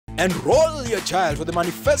Enroll your child for the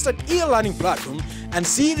manifested e-learning platform and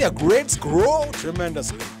see their grades grow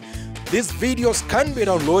tremendously. These videos can be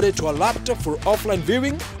downloaded to a laptop for offline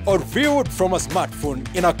viewing or viewed from a smartphone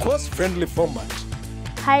in a course-friendly format.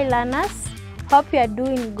 Hi learners, hope you are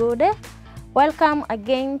doing good. Welcome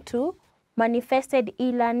again to Manifested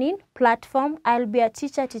e-learning platform. I'll be a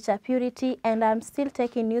teacher Purity, and I'm still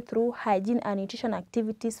taking you through hygiene and nutrition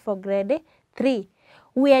activities for grade 3.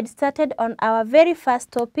 We had started on our very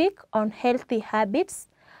first topic on healthy habits,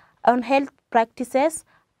 on health practices,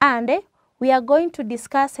 and we are going to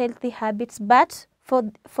discuss healthy habits, but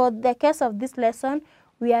for the case of this lesson,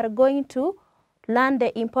 we are going to learn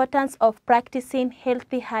the importance of practicing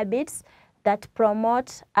healthy habits that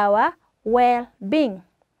promote our well-being.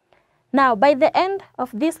 Now, by the end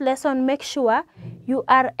of this lesson, make sure you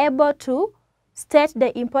are able to state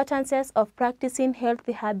the importances of practicing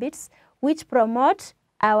healthy habits which promote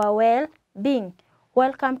our well-being.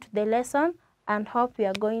 Welcome to the lesson and hope you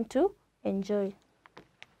are going to enjoy.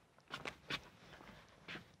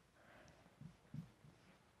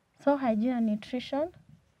 So, hygiene and nutrition.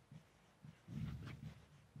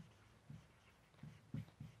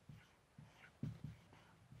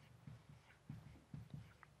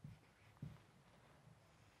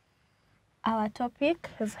 Our topic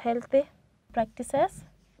is healthy practices.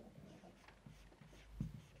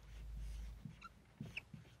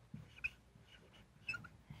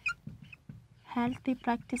 Healthy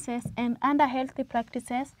practices, and under healthy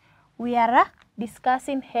practices, we are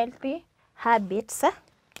discussing healthy habits.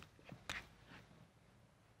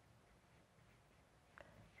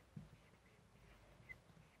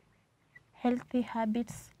 Healthy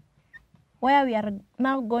habits, where we are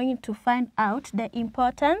now going to find out the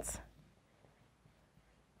importance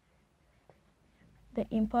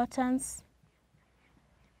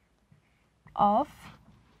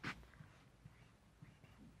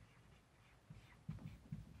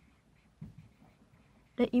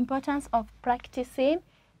of practicing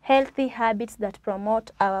healthy habits that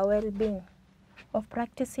promote our well-being. Of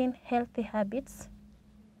practicing healthy habits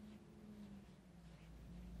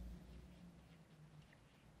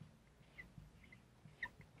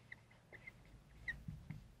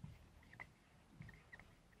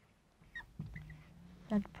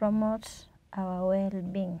that promote our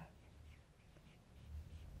well-being.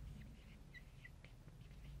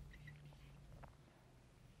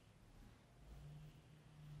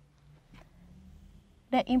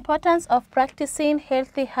 The importance of practicing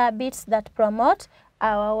healthy habits that promote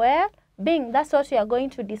our well-being. That's what we are going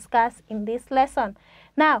to discuss in this lesson.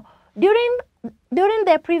 Now, during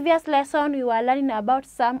the previous lesson, we were learning about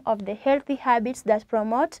some of the healthy habits that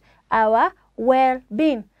promote our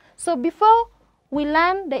well-being. So before we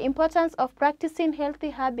learn the importance of practicing healthy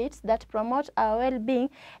habits that promote our well-being,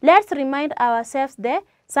 let's remind ourselves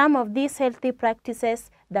some of these healthy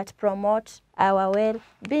practices that promote our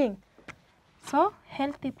well-being. So,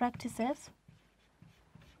 healthy practices.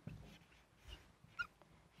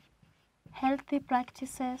 Healthy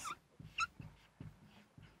practices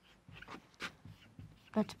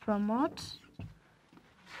that promote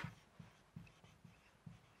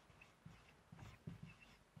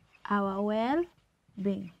our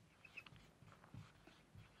well-being.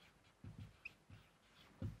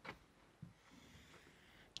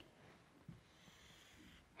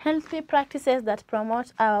 Healthy practices that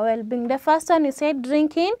promote our well-being. The first one is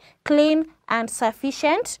drinking clean and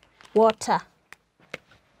sufficient water.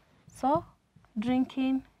 So,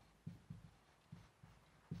 drinking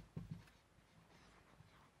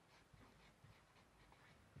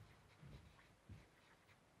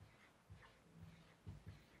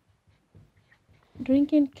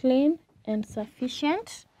clean and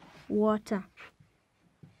sufficient water.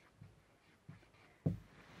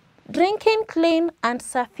 Drinking clean and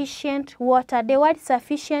sufficient water. The word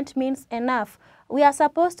sufficient means enough. We are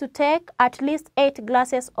supposed to take at least 8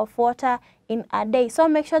 glasses of water in a day. So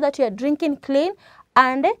make sure that you are drinking clean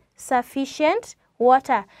and sufficient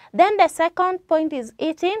water. Then the second point is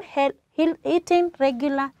eating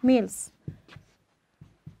regular meals.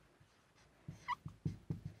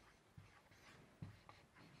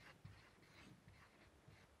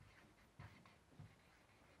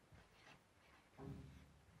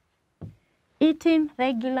 Eating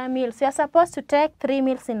regular meals. You are supposed to take 3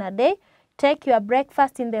 meals in a day. Take your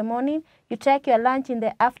breakfast in the morning, you take your lunch in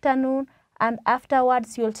the afternoon, and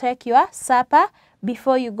afterwards you'll take your supper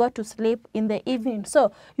before you go to sleep in the evening.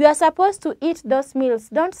 So you are supposed to eat those meals.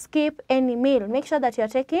 Don't skip any meal. Make sure that you are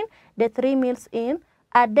taking the 3 meals in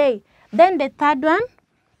a day. Then the third one,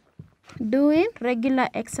 doing regular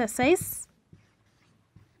exercise.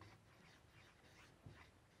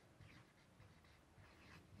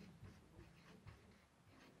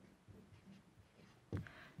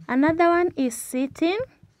 Another one is sitting.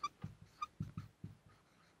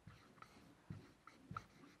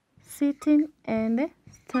 Sitting and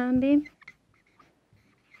standing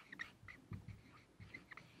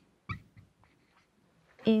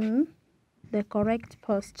in the correct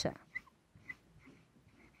posture.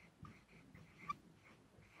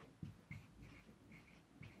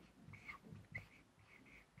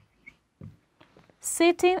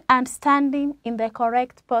 Sitting and standing in the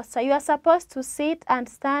correct posture. You are supposed to sit and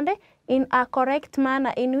stand in a correct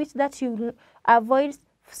manner in which that you avoid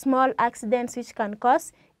small accidents which can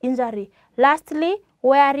cause injury. Lastly,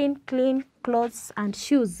 wearing clean clothes and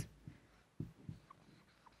shoes.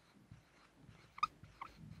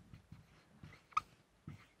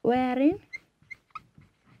 Wearing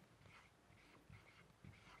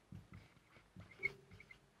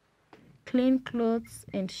clean clothes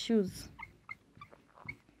and shoes.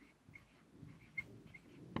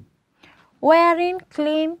 Wearing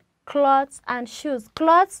clean clothes and shoes.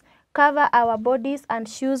 Clothes cover our bodies and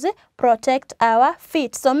shoes protect our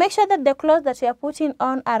feet. So make sure that the clothes that you are putting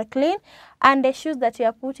on are clean and the shoes that you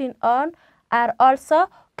are putting on are also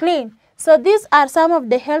clean. So these are some of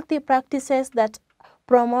the healthy practices that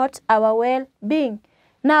promote our well-being.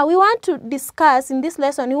 Now we want to discuss in this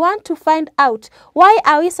lesson, we want to find out why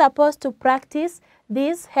are we supposed to practice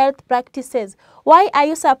these health practices. Why are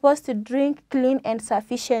you supposed to drink clean and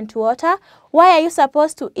sufficient water? Why are you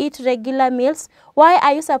supposed to eat regular meals? Why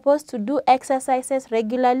are you supposed to do exercises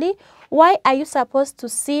regularly? Why are you supposed to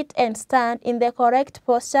sit and stand in the correct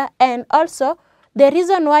posture? And also the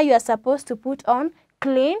reason why you are supposed to put on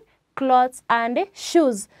clean clothes and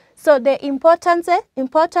shoes. So the importance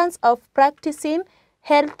of practicing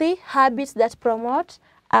healthy habits that promote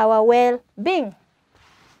our well-being.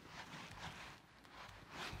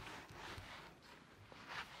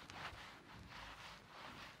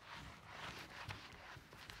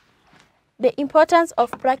 The importance of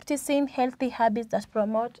practicing healthy habits that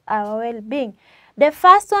promote our well-being. The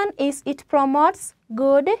first one is it promotes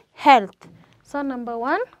good health. So number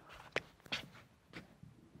one,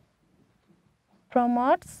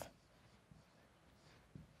 promotes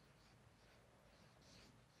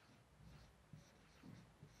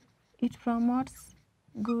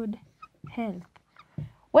good health.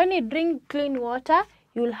 When you drink clean water,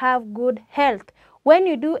 you'll have good health. When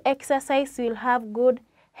you do exercise, you'll have good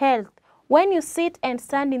health. When you sit and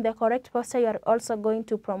stand in the correct posture, you are also going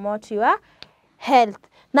to promote your health.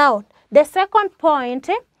 Now, the second point,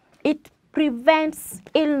 it prevents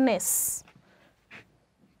illness.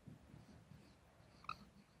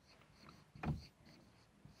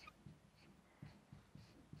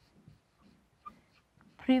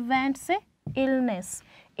 Prevents illness.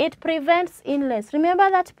 It prevents illness. Remember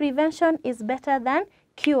that prevention is better than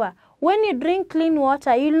cure. When you drink clean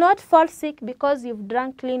water, you'll not fall sick because you've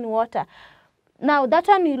drunk clean water. Now, that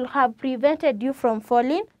one will have prevented you from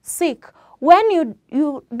falling sick. When you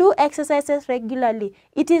do exercises regularly,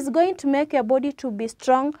 it is going to make your body to be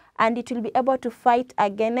strong and it will be able to fight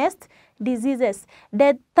against diseases.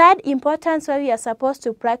 The third importance why we are supposed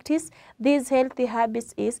to practice these healthy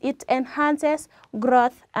habits is it enhances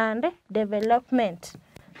growth and development.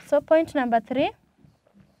 So point number 3,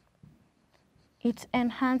 it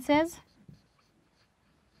enhances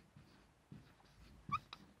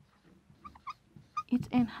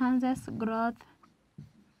growth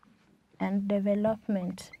and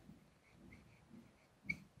development.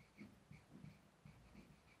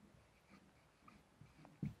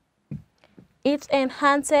 It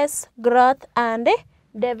enhances growth and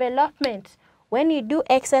development. When you do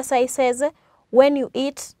exercises, when you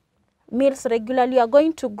eat meals regularly, you are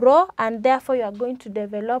going to grow and therefore you are going to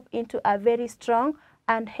develop into a very strong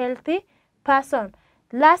and healthy person.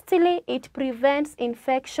 Lastly, it prevents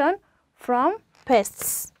infection from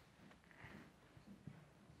pests.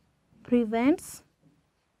 Prevents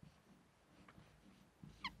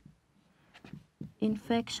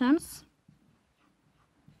infections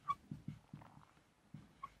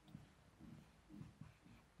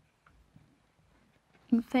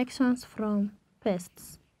from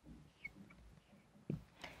pests.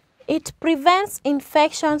 It prevents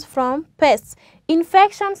infections from pests.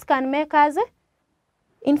 Infections can make us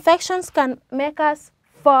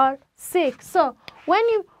fall sick. So when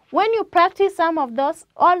you practice some of those,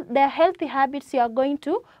 all the healthy habits, you are going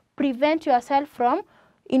to prevent yourself from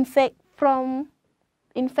infections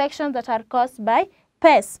that are caused by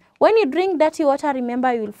pests. When you drink dirty water,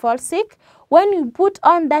 remember you will fall sick. When you put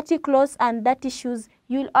on dirty clothes and dirty shoes,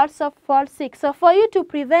 you will also fall sick. So for you to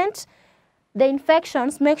prevent the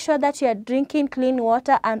infections, make sure that you are drinking clean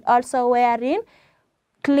water and also wearing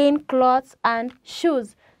clean clothes and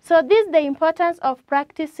shoes. So this is the importance of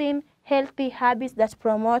practicing healthy habits that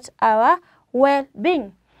promote our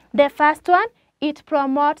well-being. The first one, it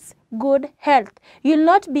promotes good health. You'll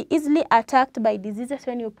not be easily attacked by diseases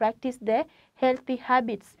when you practice the healthy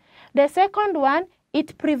habits. The second one,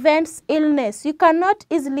 it prevents illness. You cannot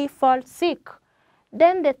easily fall sick.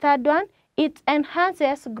 Then the third one, it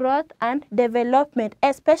enhances growth and development,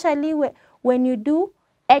 especially when you do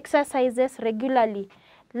exercises regularly.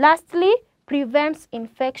 Lastly, prevents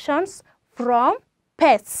infections from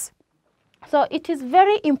pests. So it is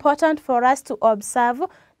very important for us to observe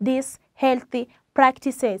these healthy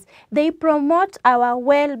practices. They promote our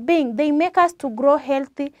well-being. They make us to grow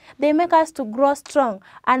healthy. They make us to grow strong.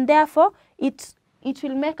 And therefore, it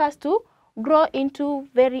will make us to grow into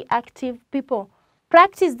very active people.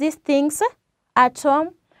 Practice these things at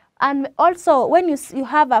home. And also, when you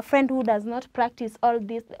have a friend who does not practice all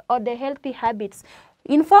these or the healthy habits,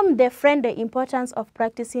 inform the friend the importance of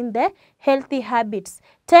practicing the healthy habits.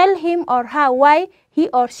 Tell him or her why he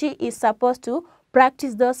or she is supposed to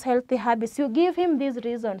practice those healthy habits. You give him these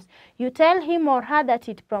reasons. You tell him or her that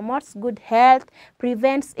it promotes good health,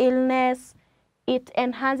 prevents illness, it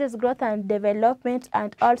enhances growth and development,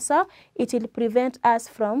 and also it will prevent us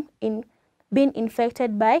from being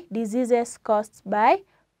infected by diseases caused by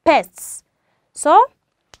pests. So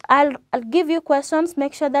I'll give you questions.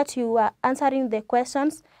 Make sure that you are answering the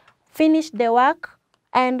questions. Finish the work.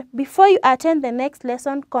 And before you attend the next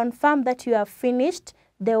lesson, confirm that you have finished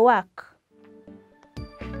the work.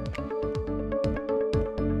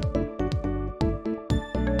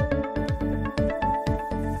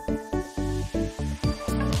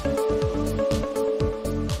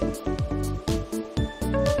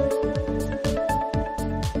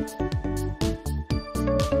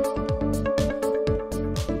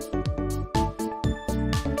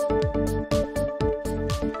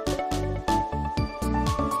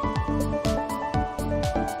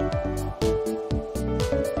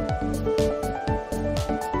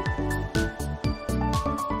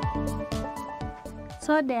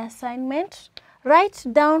 So the assignment, write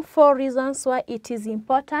down 4 reasons why it is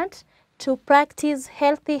important to practice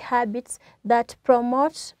healthy habits that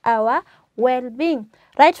promote our well-being.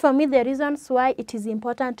 Write for me the reasons why it is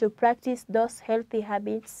important to practice those healthy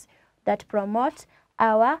habits that promote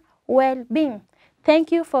our well-being.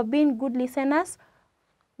 Thank you for being good listeners.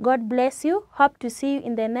 God bless you. Hope to see you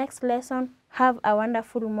in the next lesson. Have a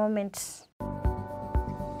wonderful moment.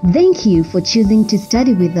 Thank you for choosing to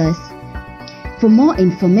study with us. For more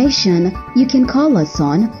information, you can call us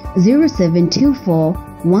on 0724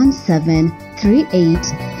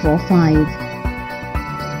 173845.